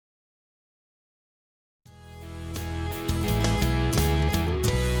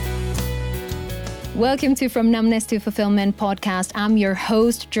Welcome to From Numbness to Fulfillment podcast. I'm your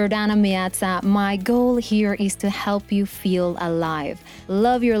host, Jordana Miazza. My goal here is to help you feel alive,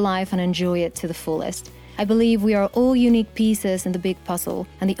 love your life, and enjoy it to the fullest. I believe we are all unique pieces in the big puzzle,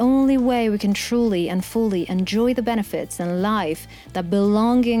 and the only way we can truly and fully enjoy the benefits and life that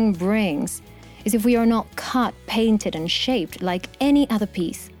belonging brings is if we are not cut, painted, and shaped like any other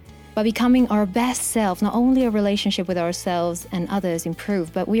piece. By becoming our best self, not only our relationship with ourselves and others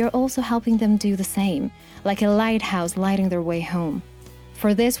improve, but we are also helping them do the same, like a lighthouse lighting their way home.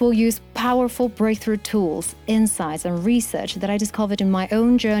 For this, we'll use powerful breakthrough tools, insights, and research that I discovered in my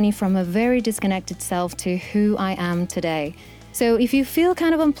own journey from a very disconnected self to who I am today. So if you feel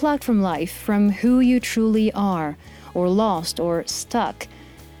kind of unplugged from life, from who you truly are, or lost or stuck,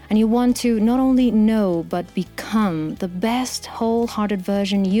 and you want to not only know but become the best wholehearted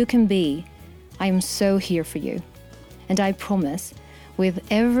version you can be, I am so here for you. And I promise, with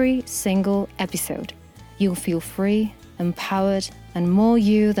every single episode, you'll feel free, empowered, and more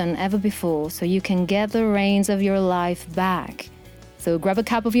you than ever before, so you can get the reins of your life back. So grab a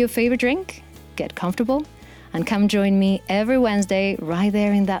cup of your favorite drink, get comfortable, and come join me every Wednesday right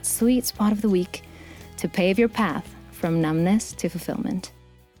there in that sweet spot of the week to pave your path from numbness to fulfillment.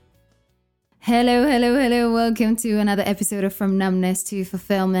 Hello. Welcome to another episode of From Numbness to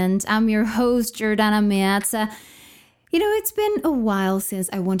Fulfillment. I'm your host, Jordana Miazza. You know, it's been a while since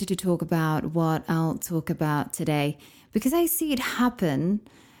I wanted to talk about what I'll talk about today, because I see it happen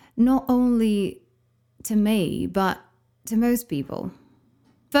not only to me, but to most people.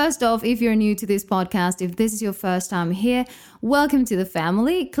 First off, if you're new to this podcast, if this is your first time here, welcome to the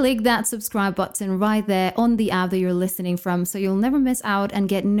family. Click that subscribe button right there on the app that you're listening from so you'll never miss out and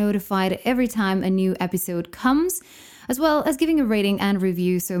get notified every time a new episode comes, as well as giving a rating and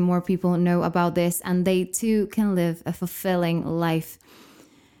review so more people know about this and they too can live a fulfilling life.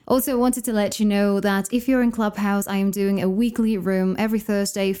 Also wanted to let you know that if you're in Clubhouse, I am doing a weekly room every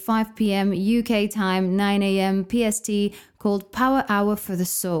Thursday, 5 p.m. UK time, 9 a.m. PST, called Power Hour for the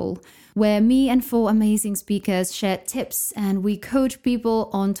Soul, where me and 4 amazing speakers share tips and we coach people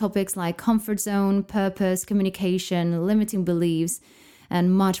on topics like comfort zone, purpose, communication, limiting beliefs,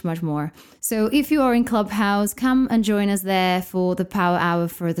 and much, much more. So if you are in Clubhouse, come and join us there for the Power Hour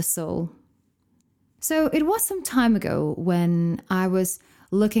for the Soul. So it was some time ago when I was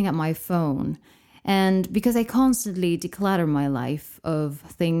looking at my phone, and because I constantly declutter my life of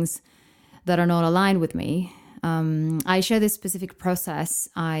things that are not aligned with me, I share this specific process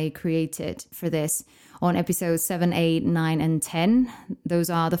I created for this on episodes 7, 8, 9, and 10. Those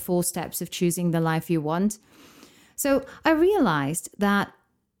are the 4 steps of choosing the life you want. So I realized that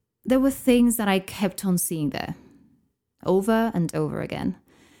there were things that I kept on seeing there over and over again,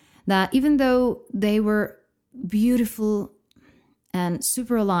 that even though they were beautiful and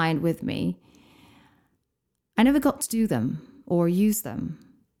super aligned with me, I never got to do them or use them.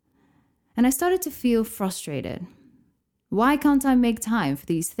 And I started to feel frustrated. Why can't I make time for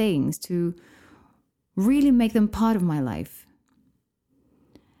these things to really make them part of my life?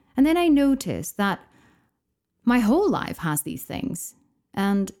 And then I noticed that my whole life has these things.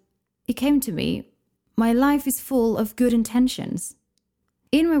 And it came to me, my life is full of good intentions.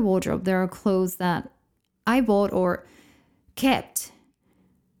 In my wardrobe, there are clothes that I bought or kept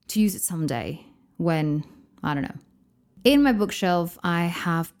to use it someday when, I don't know. In my bookshelf, I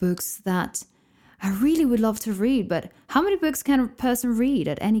have books that I really would love to read, but how many books can a person read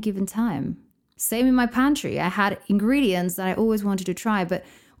at any given time? Same in my pantry. I had ingredients that I always wanted to try, but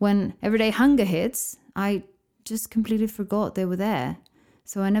when everyday hunger hits, I just completely forgot they were there,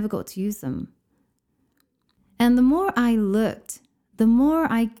 so I never got to use them. And the more I looked, the more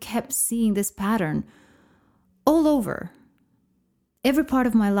I kept seeing this pattern all over. Every part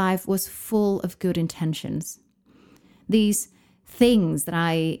of my life was full of good intentions. These things that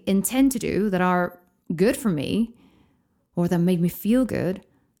I intend to do that are good for me or that make me feel good,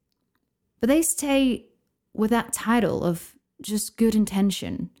 but they stay with that title of just good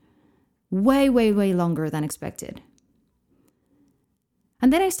intention way longer than expected.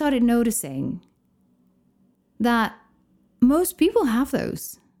 And then I started noticing that most people have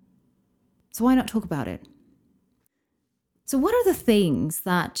those. So why not talk about it? So what are the things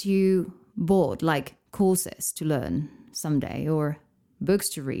that you bought, like courses to learn someday, or books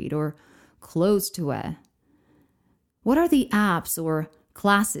to read, or clothes to wear? What are the apps or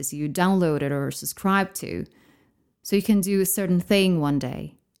classes you downloaded or subscribed to so you can do a certain thing one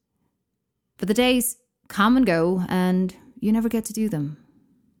day? But the days come and go and you never get to do them.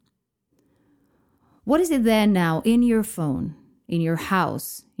 What is it there now in your phone, in your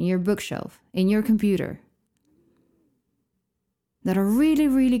house, in your bookshelf, in your computer that are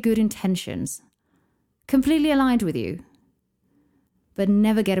really good intentions completely aligned with you, but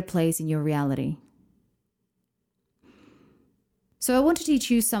never get a place in your reality. So I want to teach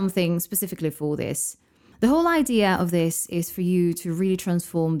you something specifically for this. The whole idea of this is for you to really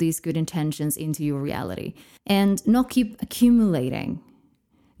transform these good intentions into your reality and not keep accumulating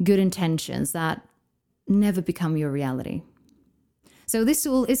good intentions that never become your reality. So this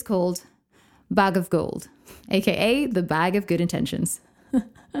tool is called Bag of Gold, aka the bag of good intentions.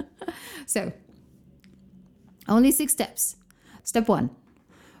 So, only 6 steps. Step 1,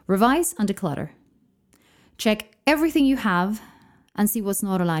 revise and declutter. Check everything you have and see what's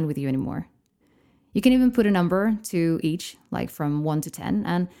not aligned with you anymore. You can even put a number to each, like from 1 to 10,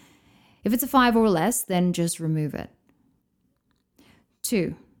 and if it's a 5 or less, then just remove it.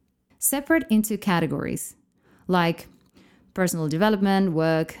 2, separate into categories, like personal development,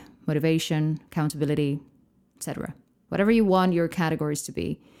 work, motivation, accountability, etc. Whatever you want your categories to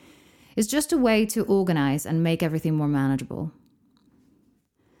be. It's just a way to organize and make everything more manageable.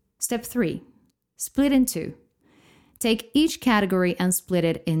 Step 3, split in 2. Take each category and split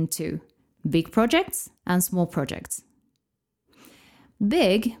it into big projects and small projects.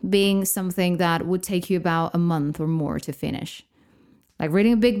 Big being something that would take you about a month or more to finish, like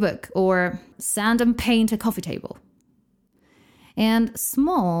reading a big book or sand and paint a coffee table. And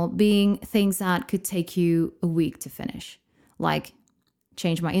small being things that could take you a week to finish, like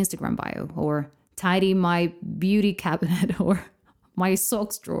change my Instagram bio or tidy my beauty cabinet or my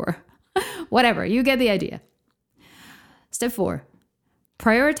socks drawer. Whatever, you get the idea. Step 4,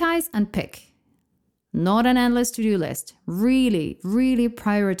 prioritize and pick. Not an endless to-do list. Really, really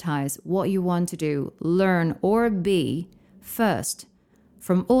prioritize what you want to do, learn, or be first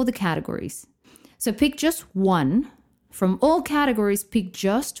from all the categories. So pick just one. From all categories, pick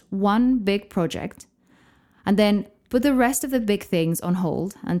just one big project and then put the rest of the big things on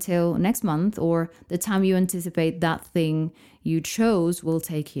hold until next month or the time you anticipate that thing you chose will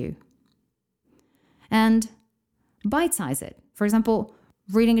take you. And bite-size it. For example,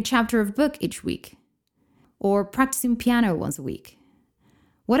 reading a chapter of a book each week or practicing piano once a week.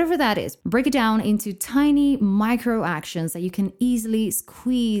 Whatever that is, break it down into tiny micro actions that you can easily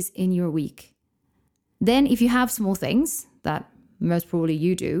squeeze in your week. Then if you have small things, that most probably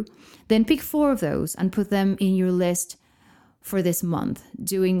you do, then pick 4 of those and put them in your list for this month,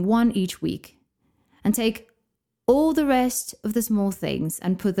 doing 1 each week. And take all the rest of the small things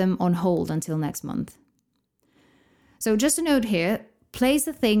and put them on hold until next month. So just a note here, place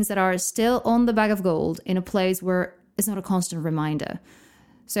the things that are still on the bag of gold in a place where it's not a constant reminder.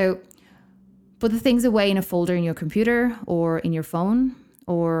 So put the things away in a folder in your computer or in your phone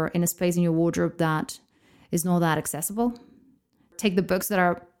or in a space in your wardrobe that is not that accessible. Take the books that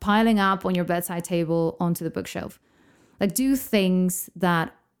are piling up on your bedside table onto the bookshelf. Like do things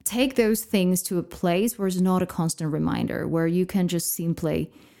that take those things to a place where it's not a constant reminder, where you can just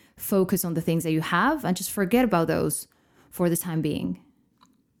simply focus on the things that you have and just forget about those for the time being.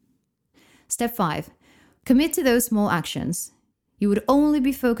 Step 5, commit to those small actions. You would only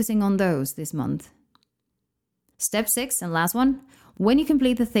be focusing on those this month. Step 6 and last one, when you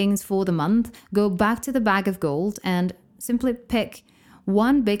complete the things for the month, go back to the bag of gold and simply pick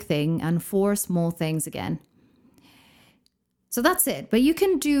 1 big thing and 4 small things again. So that's it. But you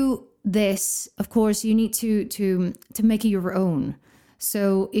can do this, of course, you need to make it your own.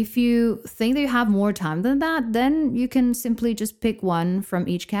 So if you think that you have more time than that, then you can simply just pick 1 from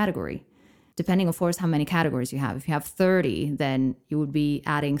each category. Depending, of course, how many categories you have. If you have 30, then you would be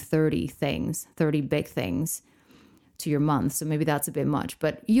adding 30 things, 30 big things to your month. So maybe that's a bit much,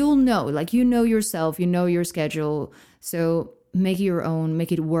 but you'll know, like you know yourself, you know your schedule. So make it your own,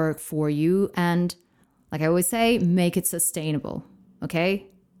 make it work for you. And like I always say, make it sustainable. Okay?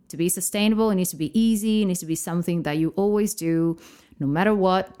 To be sustainable, it needs to be easy. It needs to be something that you always do, no matter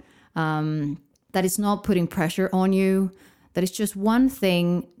what. That it's not putting pressure on you. That it's just one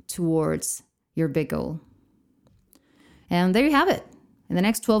thing towards your big goal. And there you have it. In the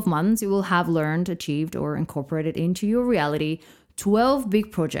next 12 months, you will have learned, achieved, or incorporated into your reality 12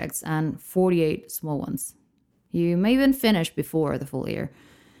 big projects and 48 small ones. You may even finish before the full year.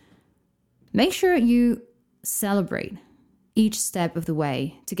 Make sure you celebrate each step of the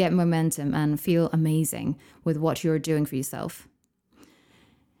way to get momentum and feel amazing with what you're doing for yourself.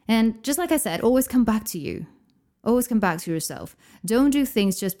 And just like I said, always come back to you. Always come back to yourself. Don't do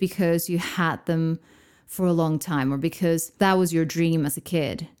things just because you had them for a long time or because that was your dream as a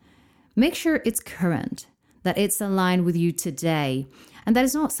kid. Make sure it's current, that it's aligned with you today, and that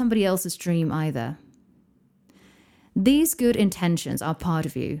it's not somebody else's dream either. These good intentions are part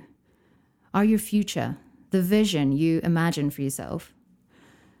of you, are your future, the vision you imagine for yourself.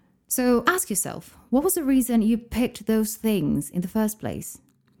 So ask yourself, what was the reason you picked those things in the first place?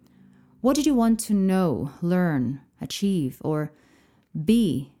 What did you want to know, learn, achieve, or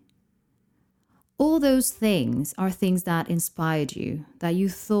be? All those things are things that inspired you, that you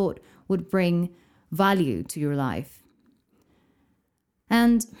thought would bring value to your life.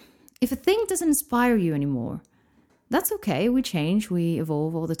 And if a thing doesn't inspire you anymore, that's okay. We change, we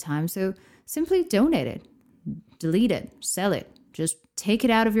evolve all the time. So simply donate it, delete it, sell it. Just take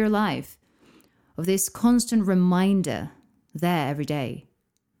it out of your life, of this constant reminder there every day.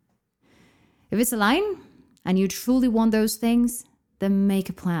 If it's a line and you truly want those things, then make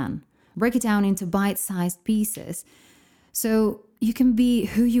a plan. Break it down into bite-sized pieces so you can be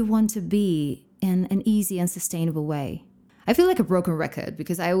who you want to be in an easy and sustainable way. I feel like a broken record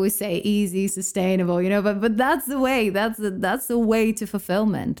because I always say easy, sustainable, but that's the way. That's the way to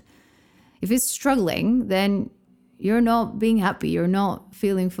fulfillment. If it's struggling, then you're not being happy. You're not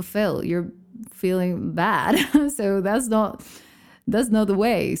feeling fulfilled. You're feeling bad. So that's not the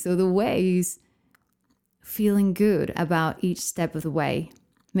way. So the way is feeling good about each step of the way.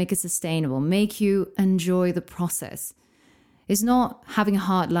 Make it sustainable. Make you enjoy the process. It's not having a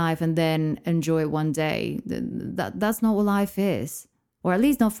hard life and then enjoy it one day. That's not what life is. Or at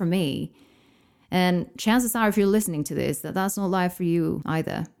least not for me. And chances are, if you're listening to this, that's not life for you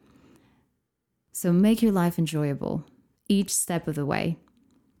either. So make your life enjoyable each step of the way.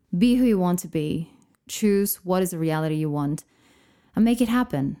 Be who you want to be. Choose what is the reality you want and make it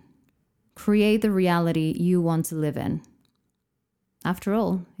happen. Create the reality you want to live in. After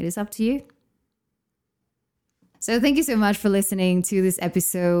all, it is up to you. So thank you so much for listening to this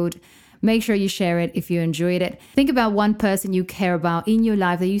episode. Make sure you share it if you enjoyed it. Think about one person you care about in your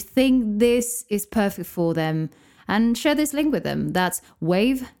life that you think this is perfect for them and share this link with them. That's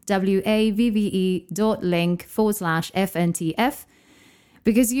wavve.link/FNTF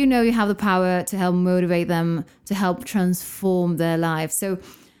because you know you have the power to help motivate them, to help transform their life. So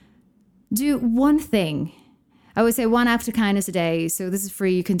do one thing. I would say one act of kindness a day. So this is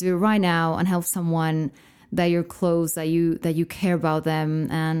free. You can do it right now and help someone that you're close, that you care about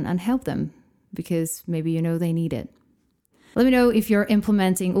them and help them because maybe you know they need it. Let me know if you're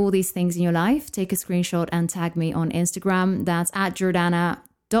implementing all these things in your life. Take a screenshot and tag me on Instagram. That's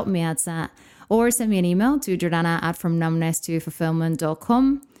 @Jordana.Miazza or send me an email to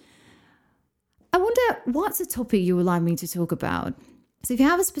Jordana@FromNumbness-to-Fulfillment.com. I wonder what's a topic you would like me to talk about. So if you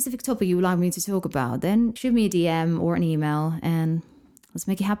have a specific topic you would like me to talk about, then shoot me a DM or an email and let's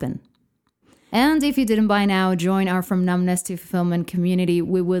make it happen. And if you didn't by now, join our From Numbness to Fulfillment community.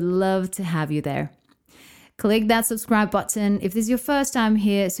 We would love to have you there. Click that subscribe button if this is your first time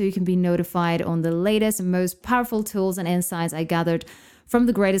here so you can be notified on the latest and most powerful tools and insights I gathered from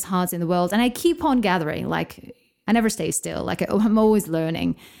the greatest hearts in the world. And I keep on gathering, like I never stay still, like I'm always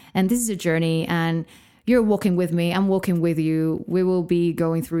learning. And this is a journey and you're walking with me, I'm walking with you. We will be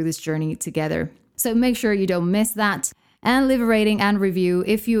going through this journey together. So make sure you don't miss that. And leave a rating and review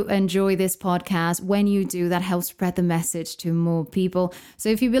if you enjoy this podcast. When you do, that helps spread the message to more people. So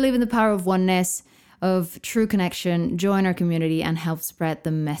if you believe in the power of oneness, of true connection, join our community and help spread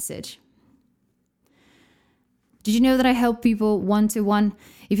the message. Did you know that I help people one-to-one?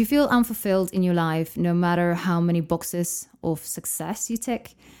 If you feel unfulfilled in your life, no matter how many boxes of success you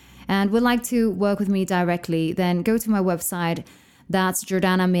tick, and would like to work with me directly, then go to my website. That's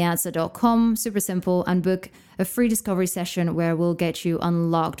jordanamiazza.com, super simple, and book a free discovery session where we'll get you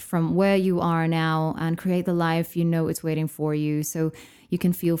unlocked from where you are now and create the life you know is waiting for you so you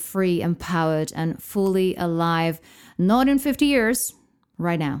can feel free, empowered, and fully alive. Not in 50 years,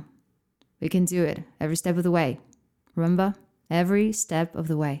 right now. We can do it every step of the way. Remember, every step of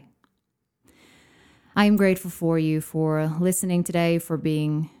the way. I am grateful for you for listening today, for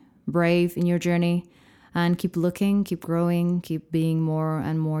being brave in your journey. And keep looking, keep growing, keep being more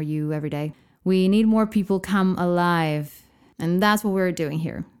and more you every day. We need more people come alive. And that's what we're doing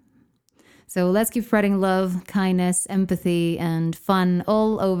here. So let's keep spreading love, kindness, empathy, and fun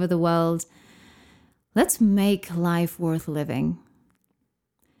all over the world. Let's make life worth living.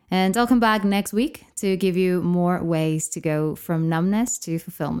 And I'll come back next week to give you more ways to go from numbness to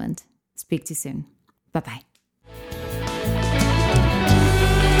fulfillment. Speak to you soon. Bye-bye.